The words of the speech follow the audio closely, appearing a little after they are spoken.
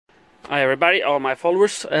Hi everybody, all my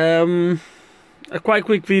followers. A quite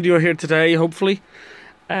quick video here today, hopefully.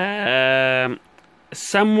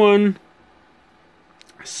 Someone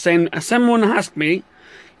asked me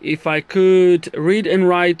if I could read and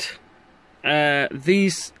write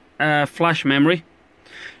these flash memory.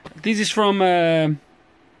 This is from I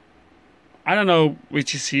don't know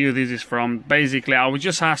which ECU this is from. Basically, I was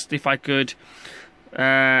just asked if I could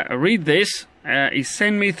read this. He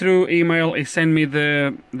sent me through email. He sent me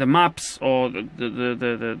the maps or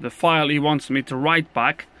the file he wants me to write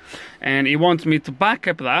back, and he wants me to back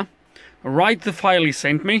up that, write the file he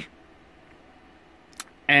sent me,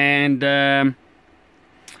 and send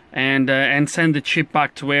the chip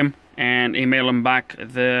back to him and email him back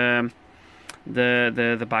the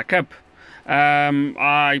backup.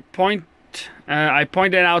 I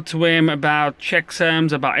pointed out to him about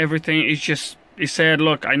checksums, about everything. He said,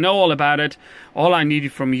 look, I know all about it. All I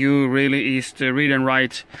needed from you really is to read and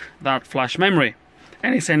write that flash memory.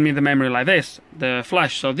 And he sent me the memory like this, the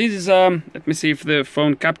flash. So this is, let me see if the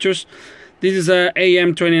phone captures. This is a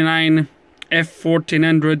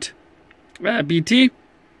AM29F400 BT.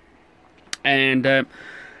 And,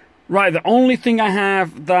 right, the only thing I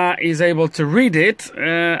have that is able to read it,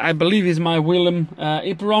 I believe, is my Willem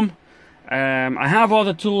EPROM. I have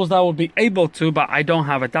other tools that will be able to, but I don't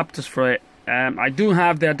have adapters for it. I do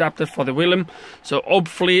have the adapter for the Willem, so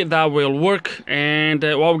hopefully that will work. And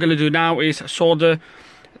what we're going to do now is solder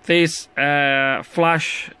this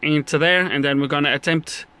flash into there, and then we're going to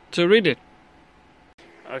attempt to read it.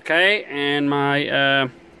 Okay, and my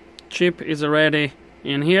chip is already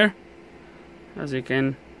in here, as you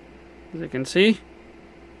can see.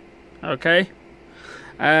 Okay,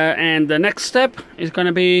 and the next step is going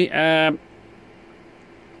to be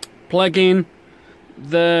plug in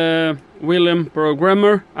the Willem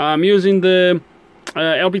programmer. I'm using the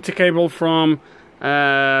LBT cable from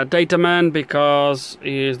Dataman because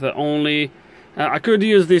he is the only. I could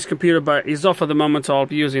use this computer, but he's off at the moment, so I'll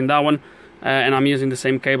be using that one, and I'm using the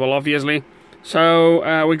same cable, obviously. So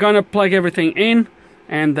we're gonna plug everything in,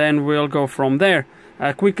 and then we'll go from there.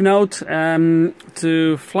 A quick note: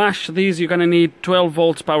 to flash these, you're gonna need 12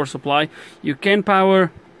 volts power supply. You can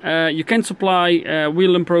supply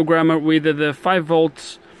Willem programmer with the 5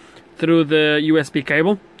 volts through the USB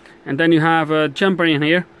cable, and then you have a jumper in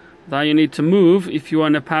here that you need to move if you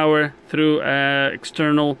want to power through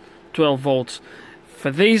external 12 volts. For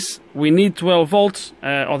this, we need 12 volts,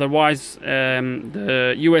 otherwise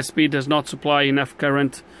the USB does not supply enough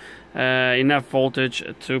current, enough voltage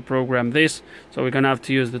to program this, so we're gonna have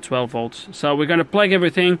to use the 12 volts. So we're gonna plug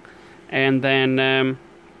everything, and then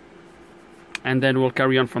we'll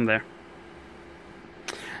carry on from there.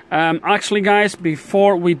 Actually, guys,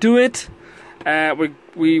 before we do it,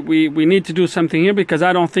 we need to do something here because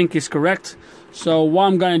I don't think it's correct. So what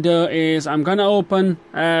I'm gonna do is I'm gonna open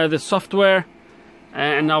the software,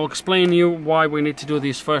 and I'll explain you why we need to do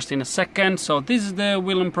this first in a second. So this is the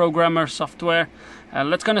Willem programmer software.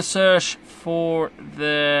 Let's gonna search for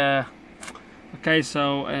the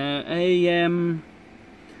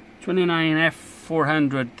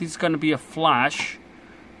AM29F400. This is gonna be a flash,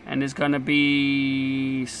 and it's gonna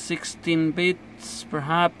be 16 bits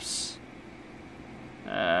perhaps.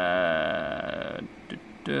 There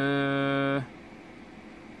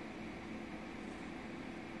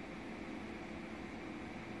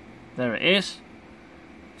it is,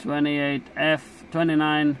 29.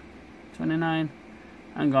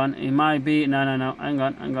 Hang on, it might be, no, hang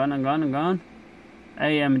on.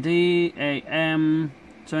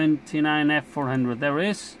 AM29F400, there it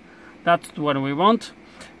is. That's what we want.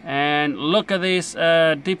 And look at these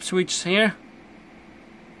dip switches here.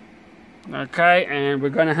 Okay, and we're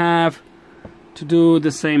gonna have to do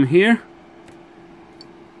the same here.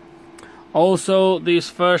 Also, this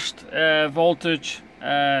first voltage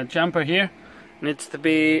jumper here needs to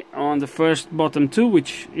be on the first bottom two,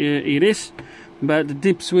 which it is, but the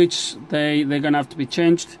dip switch, they're gonna have to be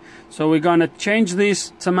changed. So we're gonna change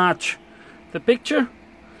this to match the picture.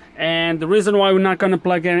 And the reason why we're not going to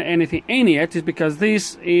plug anything in yet is because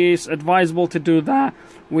this is advisable to do that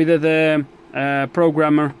with the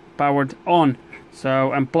programmer powered on.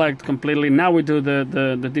 So unplugged completely. Now we do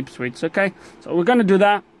the dip switch. Okay, so we're going to do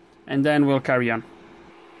that, and then we'll carry on.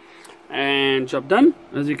 And job done,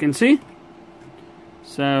 as you can see.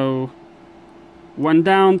 So one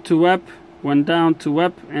down, two up, one down, two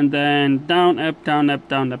up, and then down, up, down, up,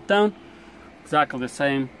 down, up, down. Exactly the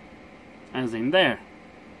same as in there.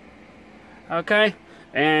 Okay,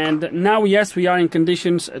 and now yes, we are in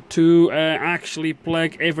conditions to actually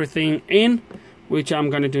plug everything in, which I'm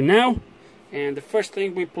gonna do now. And the first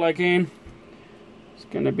thing we plug in is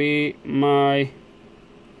gonna be my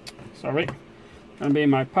sorry, gonna be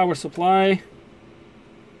my power supply,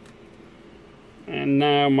 and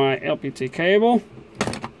now my LPT cable.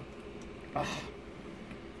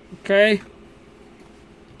 Okay,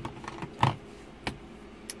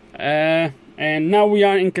 and now we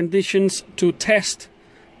are in conditions to test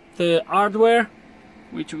the hardware,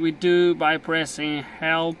 which we do by pressing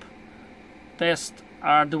help test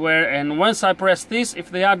hardware. And once I press this,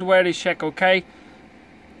 if the hardware is check okay,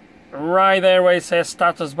 right there where it says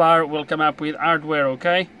status bar will come up with hardware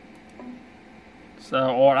okay, so,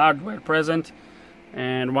 or hardware present.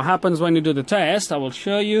 And what happens when you do the test, I will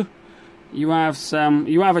show you. You have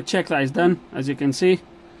a check that is done, as you can see.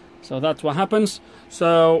 So that's what happens.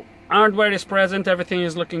 So hardware is present, everything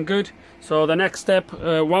is looking good. So the next step,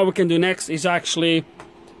 what we can do next is actually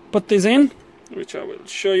put this in, which I will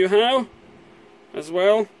show you how as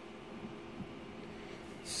well.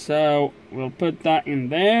 So we'll put that in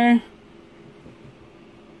there.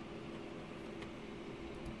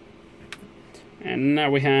 And now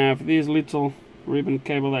we have this little ribbon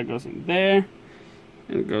cable that goes in there.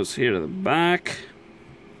 And it goes here to the back.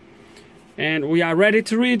 And we are ready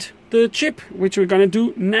to read the chip, which we're gonna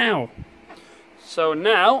do now. So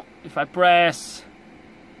now, if I press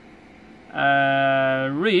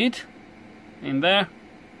read in there,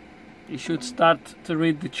 it should start to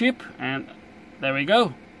read the chip, and there we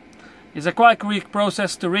go. It's a quite quick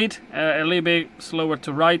process to read, a little bit slower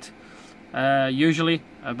to write usually,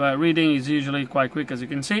 but reading is usually quite quick, as you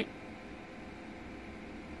can see.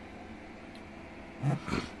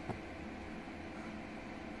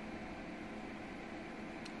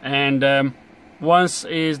 And once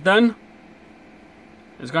it's done,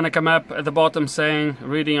 it's gonna come up at the bottom saying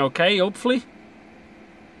reading okay, hopefully.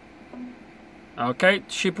 Okay,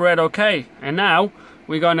 chip read okay. And now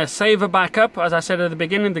we're gonna save a backup. As I said at the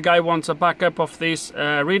beginning, the guy wants a backup of this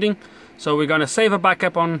reading, so we're gonna save a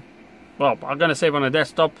backup on, well, I'm gonna save on a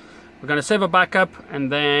desktop. We're gonna save a backup,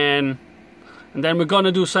 and then we're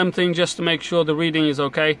gonna do something just to make sure the reading is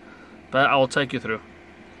okay, but I'll take you through.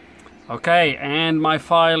 Okay, and my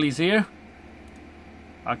file is here.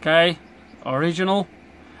 Okay, original.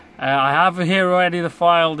 I have here already the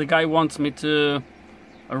file the guy wants me to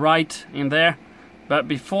write in there, but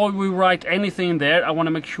before we write anything in there, I want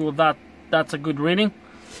to make sure that that's a good reading.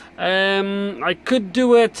 I could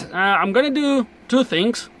do it. I'm gonna do two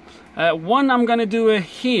things. One, I'm gonna do it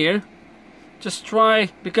here. Just try,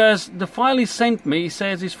 because the file he sent me, it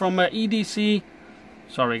says it's from EDC.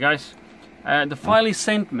 Sorry guys. The file he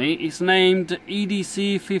sent me is named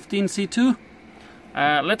EDC15C2.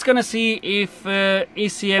 Let's gonna see if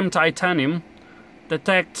ECM titanium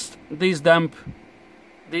detects this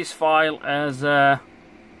this file as the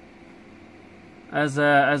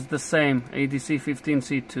same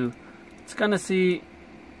EDC15C2. It's gonna see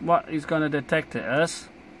what is gonna detect it as.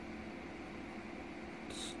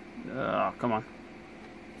 Oh, come on.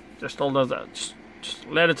 Just hold that. Just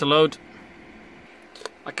let it load.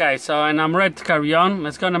 Okay, so, and I'm ready to carry on.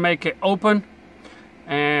 Let's gonna make it open.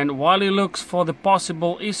 And while it looks for the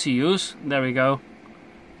possible ECUs, there we go.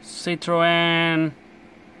 Citroen,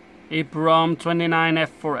 EPROM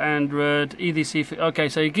 29F400, EDC. Okay,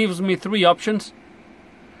 so it gives me three options.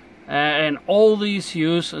 And all the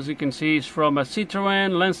ECUs, as you can see, is from a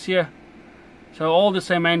Citroen, Lancia. So all the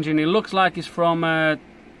same engine. It looks like it's from a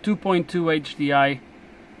 2.2 HDI.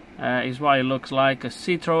 Is what it looks like. A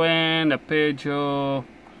Citroen, a Peugeot,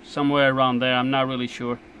 somewhere around there. I'm not really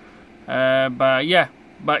sure. But yeah,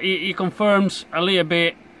 but it confirms a little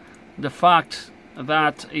bit the fact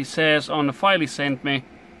that it says on the file he sent me,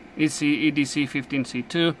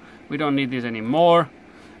 EDC15C2. We don't need this anymore.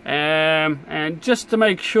 And just to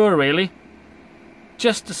make sure, really,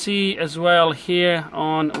 just to see as well here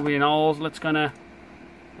on Windows, let's gonna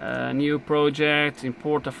new project,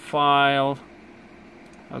 import a file.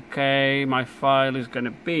 Okay, my file is gonna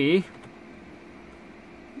be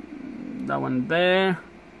that one there.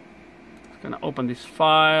 It's gonna open this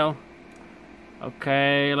file.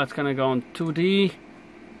 Okay, let's gonna go on 2D.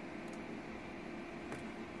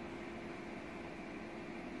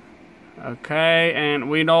 Okay, and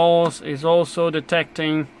Windows is also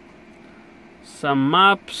detecting some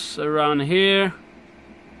maps around here.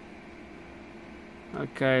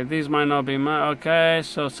 Okay, these might not be okay,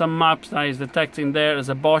 so some maps that is detecting there as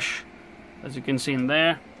a Bosch, as you can see in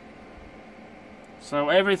there. So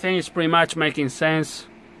everything is pretty much making sense.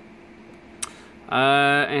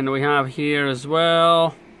 And we have here as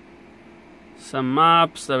well some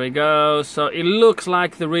maps. There we go. So it looks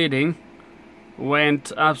like the reading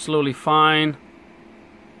went absolutely fine.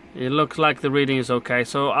 It looks like the reading is okay.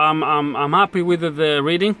 So I'm happy with the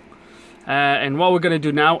reading. And what we're going to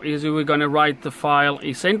do now is we're going to write the file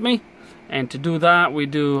he sent me, and to do that we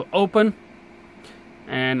do open,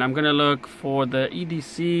 and I'm going to look for the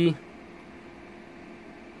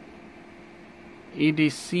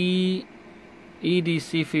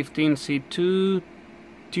EDC15C2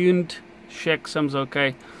 tuned checksums.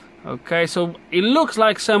 Okay, so it looks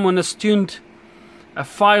like someone has tuned a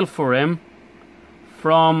file for him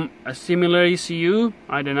from a similar ECU.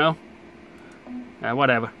 I don't know,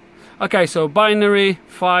 whatever. Okay, so binary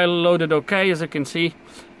file loaded. Okay, as you can see,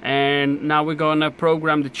 and now we're gonna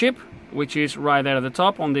program the chip, which is right there at the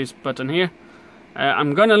top on this button here.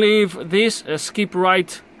 I'm gonna leave this skip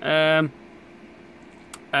write to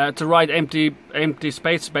write empty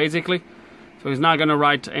space, basically. So he's not gonna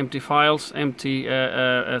write empty files, empty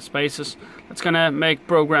spaces. It's gonna make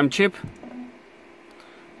program chip,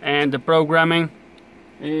 and the programming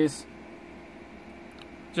is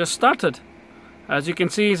just started. As you can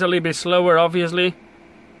see, it's a little bit slower, obviously,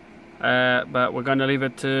 but we're gonna leave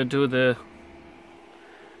it to do the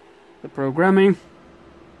programming.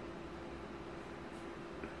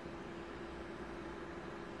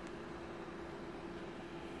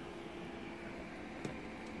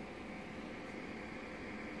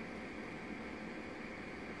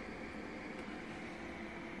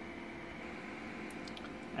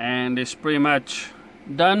 And it's pretty much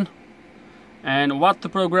done. And what the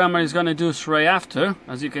programmer is going to do straight after,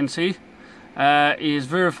 as you can see, is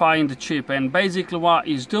verifying the chip. And basically what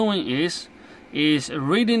he's doing is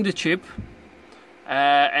reading the chip,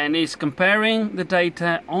 and is comparing the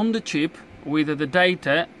data on the chip with the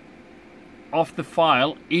data of the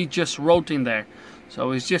file he just wrote in there.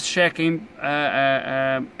 So he's just checking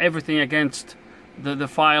everything against the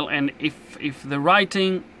file, and if the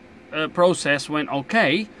writing process went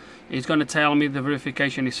okay, it's going to tell me the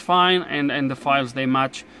verification is fine, and the files they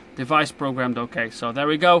match, device programmed okay. So there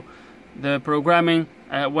we go, the programming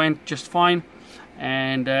went just fine,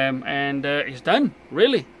 and it's done,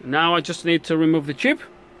 really. Now I just need to remove the chip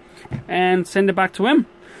and send it back to him.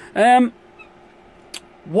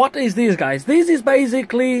 What is this, guys? This is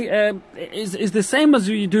basically is the same as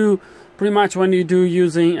you do pretty much when you do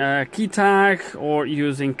using key tag or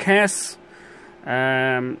using CAS.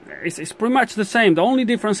 It's pretty much the same. The only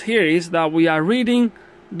difference here is that we are reading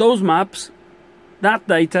those maps, that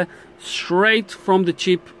data, straight from the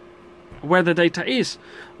chip where the data is.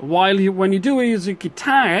 While when you do it using key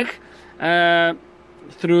tag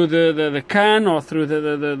through the CAN or through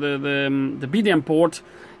the BDM port,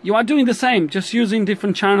 you are doing the same, just using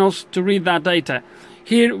different channels to read that data.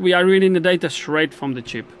 Here we are reading the data straight from the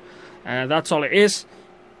chip. That's all it is.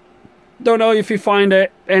 Don't know if you find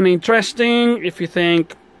it any interesting, if you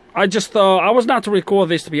think, I just thought, I was not to record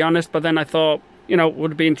this, to be honest, but then I thought, you know, it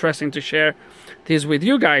would be interesting to share this with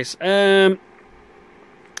you guys. And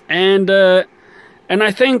I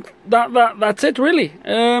think that's it, really.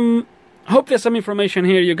 Hope there's some information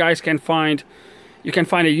here you guys can find. You can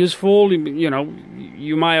find it useful. You know,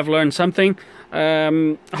 you might have learned something.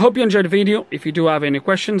 I hope you enjoyed the video. If you do have any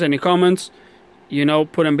questions, any comments, you know,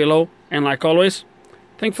 put them below. And like always,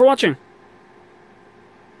 thanks for watching.